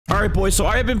All right, boys, so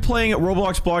I have been playing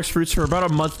Roblox Blox Fruits for about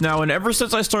a month now, and ever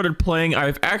since I started playing,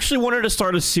 I've actually wanted to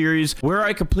start a series where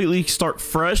I completely start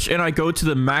fresh and I go to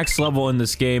the max level in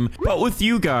this game, but with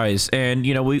you guys. And,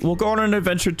 you know, we'll go on an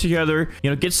adventure together, you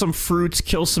know, get some fruits,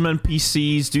 kill some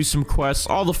NPCs, do some quests,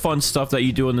 all the fun stuff that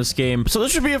you do in this game. So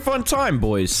this should be a fun time,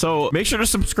 boys. So make sure to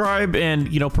subscribe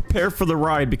and, you know, prepare for the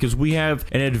ride because we have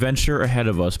an adventure ahead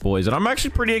of us, boys. And I'm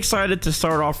actually pretty excited to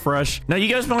start off fresh. Now, you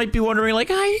guys might be wondering, like,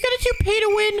 you're gonna do pay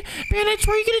to win? Bandits,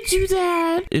 why are you gonna do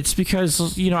that? It's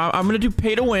because, you know, I'm gonna do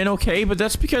pay to win, okay? But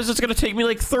that's because it's gonna take me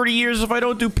like 30 years if I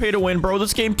don't do pay to win, bro.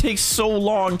 This game takes so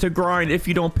long to grind if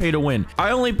you don't pay to win.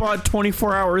 I only bought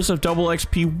 24 hours of double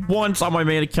XP once on my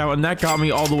main account, and that got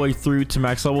me all the way through to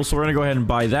max level, so we're gonna go ahead and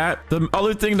buy that. The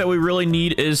other thing that we really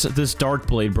need is this dark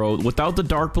blade, bro. Without the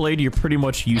dark blade, you're pretty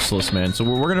much useless, man. So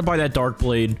we're gonna buy that dark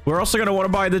blade. We're also gonna want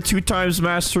to buy the 2x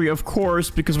mastery, of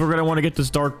course, because we're gonna want to get this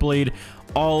dark blade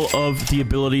all of the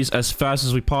abilities as fast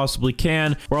as we possibly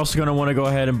can. We're also going to want to go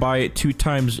ahead and buy it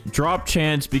 2x drop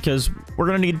chance because we're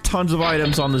going to need tons of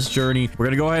items on this journey. We're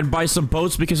going to go ahead and buy some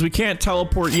boats because we can't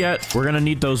teleport yet. We're going to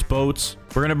need those boats.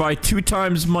 We're going to buy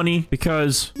 2x money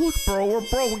because look, bro, we're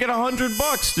broke. We get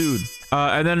 $100, dude.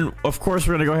 And then, of course,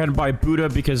 we're going to go ahead and buy Buddha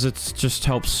because it just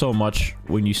helps so much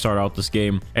when you start out this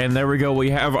game. And there we go.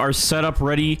 We have our setup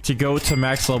ready to go to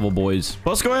max level, boys.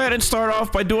 Let's go ahead and start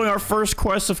off by doing our first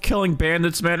quest of killing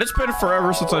bandits, man. It's been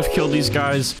forever since I've killed these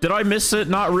guys. Did I miss it?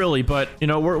 Not really, but, you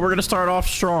know, we're going to start off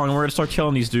strong and we're going to start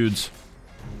killing these dudes.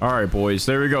 All right, boys.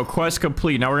 There we go. Quest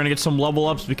complete. Now we're going to get some level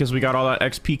ups because we got all that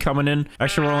XP coming in.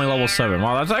 Actually, we're only level 7.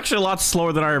 Wow, that's actually a lot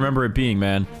slower than I remember it being,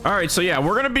 man. All right, so yeah,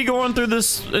 we're going to be going through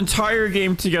this entire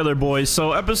game together, boys.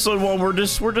 So episode 1, we're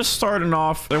just starting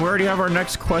off, and we already have our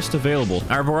next quest available.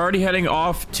 All right, we're already heading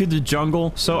off to the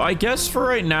jungle. So I guess for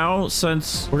right now,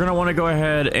 since we're going to want to go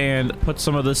ahead and put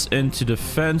some of this into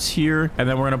defense here, and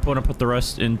then we're going to want to put the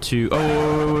rest into...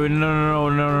 Oh,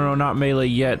 no, not melee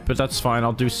yet, but that's fine.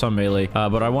 I'll do some melee.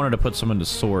 But I wanted to put some into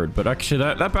sword, but actually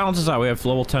that balances out. We have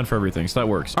level 10 for everything, so that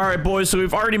works. All right, boys, so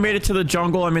we've already made it to the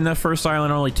jungle. I mean, that first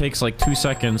island only takes like 2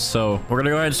 seconds, so we're gonna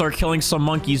go ahead and start killing some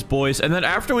monkeys, boys. And then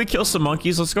after we kill some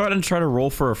monkeys, let's go ahead and try to roll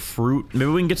for a fruit. Maybe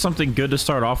we can get something good to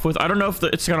start off with. I don't know if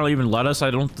it's gonna even let us.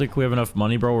 I don't think we have enough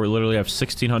money, bro. We literally have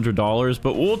 $1,600,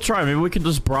 but we'll try. Maybe we could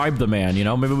just bribe the man, you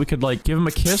know? Maybe we could like give him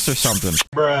a kiss or something.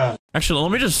 Bruh. Actually,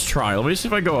 let me just try. Let me see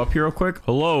if I go up here real quick.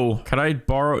 Hello, can I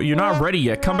borrow? You're not ready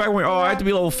yet. Come back. Oh, I have to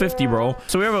be level 50, bro.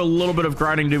 So we have a little bit of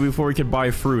grinding to do before we can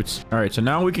buy fruits. All right, so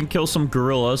now we can kill some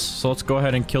gorillas. So let's go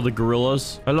ahead and kill the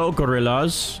gorillas. Hello,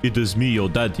 gorillas. It is me, your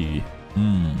daddy.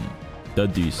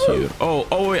 Daddy's here. Oh,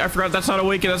 wait, I forgot. That's not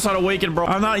awaken. That's not awaken, bro.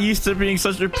 I'm not used to being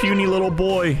such a puny little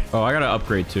boy. Oh, I gotta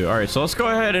upgrade too. All right, so let's go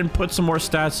ahead and put some more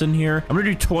stats in here. I'm gonna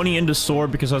do 20 into sword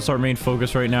because that's our main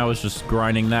focus right now is just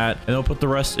grinding that. And then we'll put the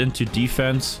rest into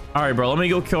defense. All right, bro, let me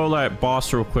go kill that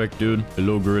boss real quick, dude.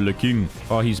 Hello, Gorilla King.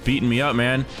 Oh, he's beating me up,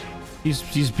 man.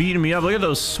 He's beating me up. Look at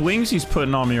those swings he's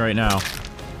putting on me right now.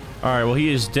 All right, well, he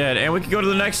is dead. And we can go to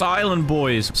the next island,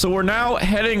 boys. So we're now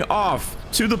heading off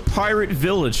to the pirate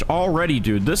village already,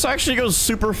 dude. This actually goes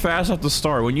super fast at the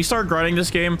start. When you start grinding this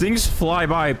game, things fly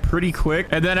by pretty quick.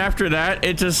 And then after that,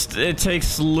 it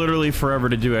takes literally forever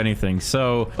to do anything.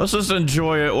 So let's just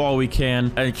enjoy it while we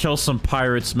can and kill some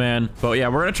pirates, man. But yeah,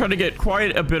 we're going to try to get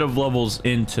quite a bit of levels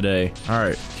in today. All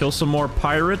right, kill some more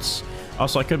pirates.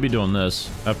 Also, I could be doing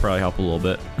this. That'd probably help a little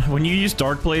bit. When you use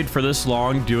Dark Blade for this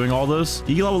long doing all this,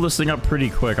 you can level this thing up pretty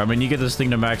quick. I mean, you get this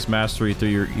thing to max mastery through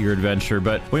your adventure,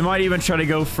 but we might even try to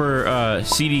go for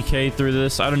CDK through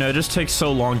this. I don't know. It just takes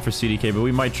so long for CDK, but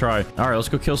we might try. All right, let's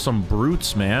go kill some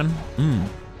brutes, man.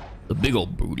 The big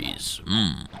old booties.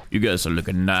 You guys are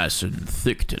looking nice and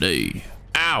thick today.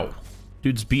 Ow.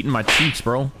 Dude's beating my cheeks,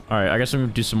 bro. All right, I guess I'm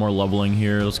gonna do some more leveling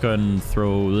here. Let's go ahead and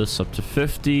throw this up to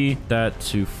 50, that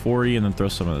to 40, and then throw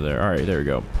some of there. All right, there we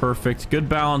go. Perfect. Good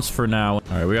balance for now.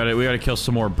 All right, we gotta kill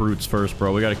some more brutes first,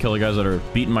 bro. We gotta kill the guys that are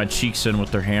beating my cheeks in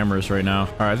with their hammers right now.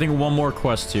 All right, I think one more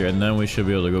quest here, and then we should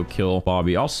be able to go kill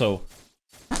Bobby. Also,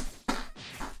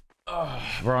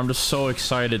 bro, I'm just so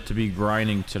excited to be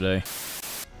grinding today.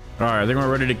 All right, I think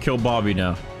we're ready to kill Bobby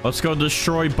now. Let's go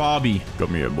destroy Bobby.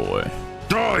 Come here, boy.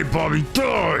 Die, Bobby,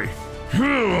 die!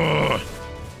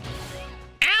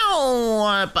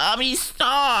 Ow! Bobby,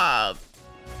 stop!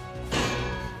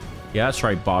 Yeah, that's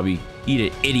right, Bobby. Eat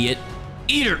it, idiot.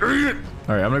 Eat it, idiot!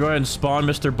 All right, I'm gonna go ahead and spawn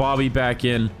Mr. Bobby back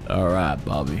in. All right,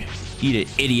 Bobby. Eat it,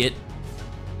 idiot.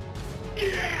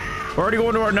 We're already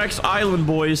going to our next island,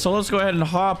 boys. So let's go ahead and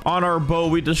hop on our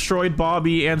boat. We destroyed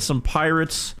Bobby and some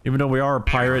pirates. Even though we are a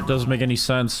pirate, doesn't make any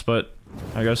sense, but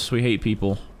I guess we hate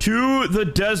people. To the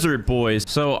desert, boys.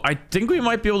 So I think we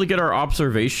might be able to get our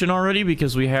observation already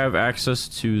because we have access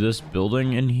to this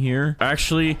building in here.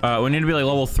 Actually, we need to be like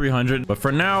level 300. But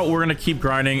for now, we're going to keep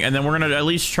grinding. And then we're going to at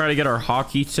least try to get our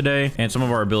hockey today and some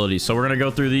of our abilities. So we're going to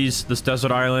go through this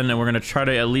desert island. And we're going to try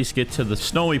to at least get to the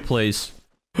snowy place.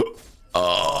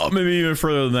 Oh, maybe even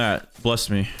further than that. Bless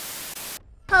me.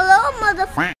 Hello,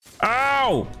 motherfucker.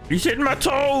 Ow! He's hitting my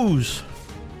toes.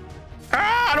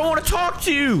 Ah, I don't want to talk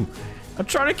to you. I'm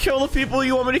trying to kill the people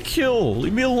you want me to kill.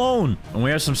 Leave me alone. And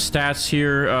we have some stats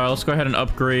here. Let's go ahead and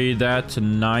upgrade that to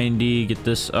 90. Get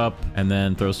this up and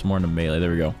then throw some more into melee.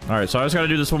 There we go. All right, so I just got to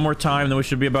do this one more time. Then we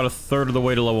should be about a third of the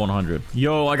way to level 100.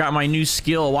 Yo, I got my new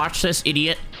skill. Watch this,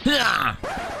 idiot. I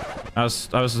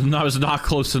was not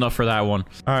close enough for that one.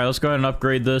 All right, let's go ahead and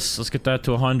upgrade this. Let's get that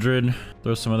to 100.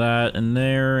 Throw some of that in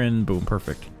there and boom,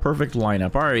 perfect. Perfect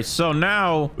lineup. All right, so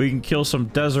now we can kill some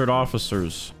desert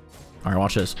officers. All right,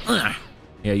 watch this.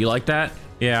 Yeah, you like that?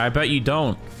 Yeah, I bet you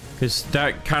don't. Because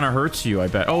that kind of hurts you, I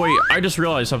bet. Oh, wait, I just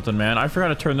realized something, man. I forgot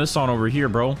to turn this on over here,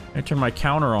 bro. I turned my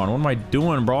counter on. What am I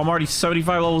doing, bro? I'm already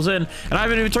 75 levels in, and I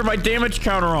haven't even turned my damage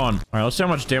counter on. All right, let's see how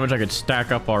much damage I could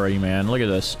stack up already, man. Look at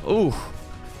this. Ooh.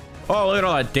 Oh, look at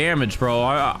all that damage, bro.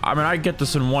 I mean, I get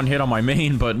this in one hit on my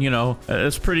main, but, you know,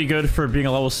 it's pretty good for being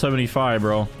a level 75,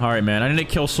 bro. All right, man. I need to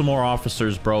kill some more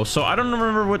officers, bro. So I don't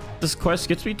remember what this quest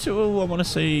gets me to. I want to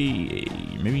say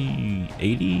maybe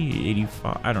 80,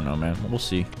 85. I don't know, man. We'll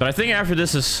see. But I think after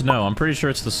this is snow. I'm pretty sure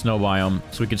it's the snow biome.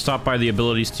 So we can stop by the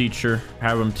abilities teacher,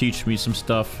 have him teach me some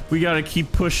stuff. We got to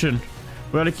keep pushing.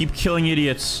 We got to keep killing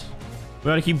idiots. We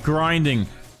got to keep grinding.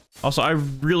 Also, I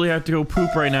really have to go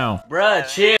poop right now. Bruh,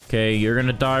 chill. Okay, you're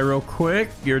gonna die real quick.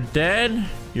 You're dead.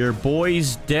 Your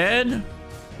boy's dead.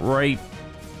 Right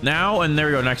now, and there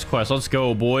we go. Next quest. Let's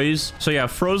go, boys. So yeah,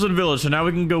 Frozen Village. So now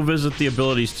we can go visit the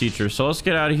abilities teacher. So let's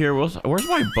get out of here. Where's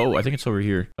my boat? I think it's over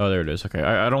here. Oh, there it is. Okay,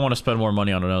 I don't want to spend more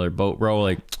money on another boat, bro.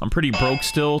 Like, I'm pretty broke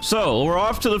still. So we're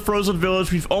off to the Frozen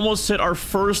Village. We've almost hit our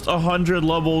first 100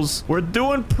 levels. We're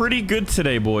doing pretty good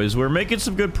today, boys. We're making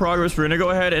some good progress. We're gonna go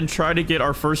ahead and try to get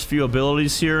our first few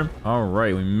abilities here. All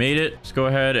right, we made it. Let's go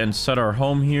ahead and set our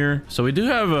home here. So we do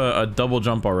have a double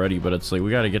jump already, but it's like we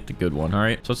got to get the good one. All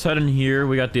right, so let's head in here.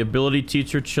 We got the ability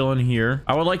teacher chilling here.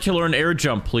 I would like to learn air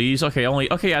jump, please. Okay,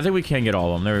 okay, I think we can get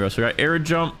all of them. There we go. So we got air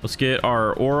jump. Let's get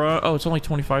our aura. Oh, it's only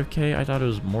 25k. I thought it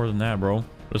was more than that, bro.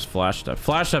 What is flash step?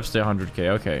 Flash step's to 100k.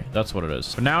 Okay, that's what it is.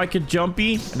 So now I could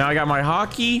jumpy. Now I got my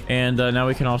hockey, and now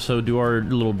we can also do our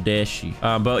little dashy.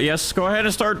 But yes, go ahead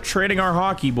and start training our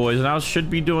hockey, boys. And I should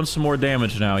be doing some more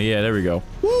damage now. Yeah, there we go.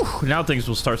 Woo! Now things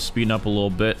will start speeding up a little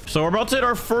bit. So we're about to hit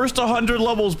our first 100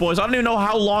 levels, boys. I don't even know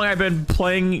how long I've been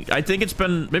playing. I think it's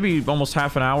been maybe almost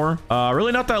half an hour.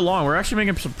 Really not that long. We're actually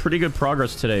making some pretty good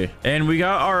progress today. And we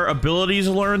got our abilities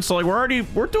learned. So like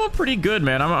we're doing pretty good,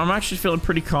 man. I'm actually feeling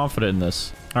pretty confident in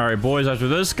this. All right, boys, after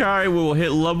this guy, we will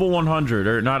hit level 100.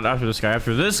 Or not after this guy.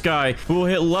 After this guy, we will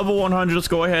hit level 100. Let's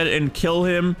go ahead and kill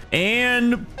him.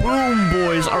 And boom,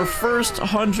 boys. Our first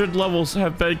 100 levels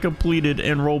have been completed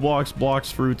in Roblox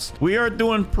Blox Fruits. We are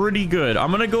doing pretty good. I'm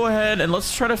going to go ahead and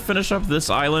let's try to finish up this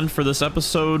island for this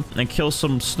episode and kill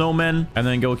some snowmen and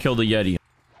then go kill the Yeti.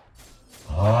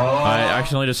 I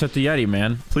accidentally just hit the Yeti,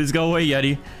 man. Please go away,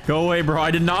 Yeti. Go away, bro.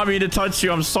 I did not mean to touch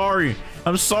you. I'm sorry.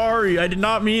 I'm sorry. I did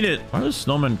not mean it. Why are the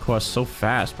snowman quests so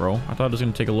fast, bro? I thought it was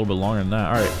going to take a little bit longer than that.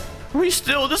 All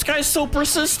right. This guy's so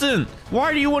persistent.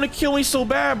 Why do you want to kill me so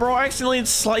bad, bro? I accidentally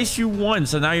sliced you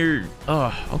once, and now you're...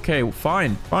 okay,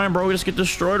 fine. Fine, bro. Just get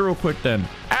destroyed real quick, then.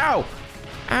 Ow!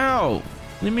 Ow!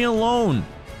 Leave me alone.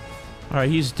 All right,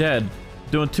 he's dead.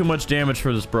 Doing too much damage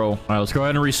for this, bro. All right, let's go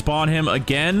ahead and respawn him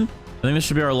again. I think this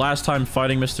should be our last time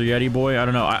fighting Mr. Yeti Boy. I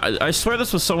don't know. I swear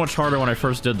this was so much harder when I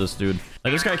first did this, dude.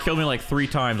 Like, this guy killed me like 3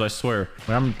 times, I swear. Like,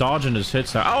 I'm dodging his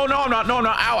hits now. Oh, no, I'm not. No, no.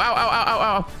 Ow, ow, ow, ow, ow,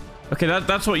 ow. Okay,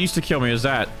 that's what used to kill me, is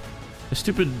that. The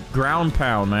stupid ground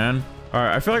pound, man. All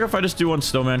right, I feel like if I just do one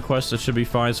snowman quest, it should be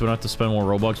fine, so we don't have to spend more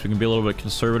Robux. We can be a little bit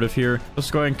conservative here.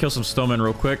 Let's go ahead and kill some snowmen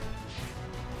real quick.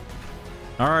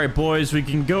 All right, boys, we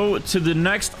can go to the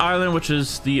next island, which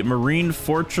is the Marine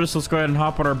Fortress. Let's go ahead and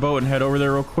hop on our boat and head over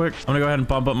there real quick. I'm gonna go ahead and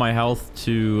bump up my health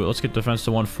to, let's get defense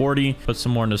to 140, put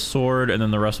some more into sword, and then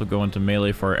the rest will go into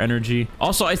melee for our energy.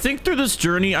 Also, I think through this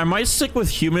journey, I might stick with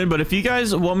human, but if you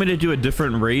guys want me to do a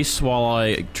different race while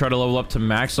I try to level up to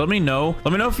max, let me know.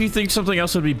 Let me know if you think something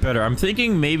else would be better. I'm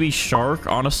thinking maybe shark,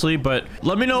 honestly, but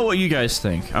let me know what you guys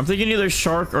think. I'm thinking either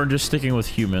shark or just sticking with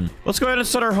human. Let's go ahead and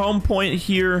set our home point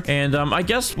here, and I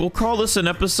guess we'll call this an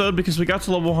episode because we got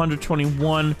to level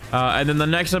 121. And then the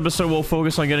next episode, we'll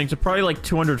focus on getting to probably like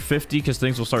 250 because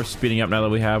things will start speeding up now that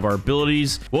we have our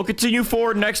abilities. We'll continue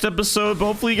forward next episode, but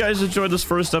hopefully you guys enjoyed this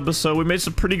first episode. We made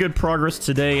some pretty good progress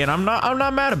today, and I'm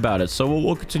not mad about it. So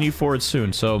we'll continue forward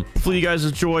soon. So hopefully you guys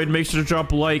enjoyed. Make sure to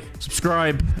drop a like,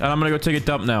 subscribe, and I'm gonna go take a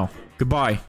dump now. Goodbye.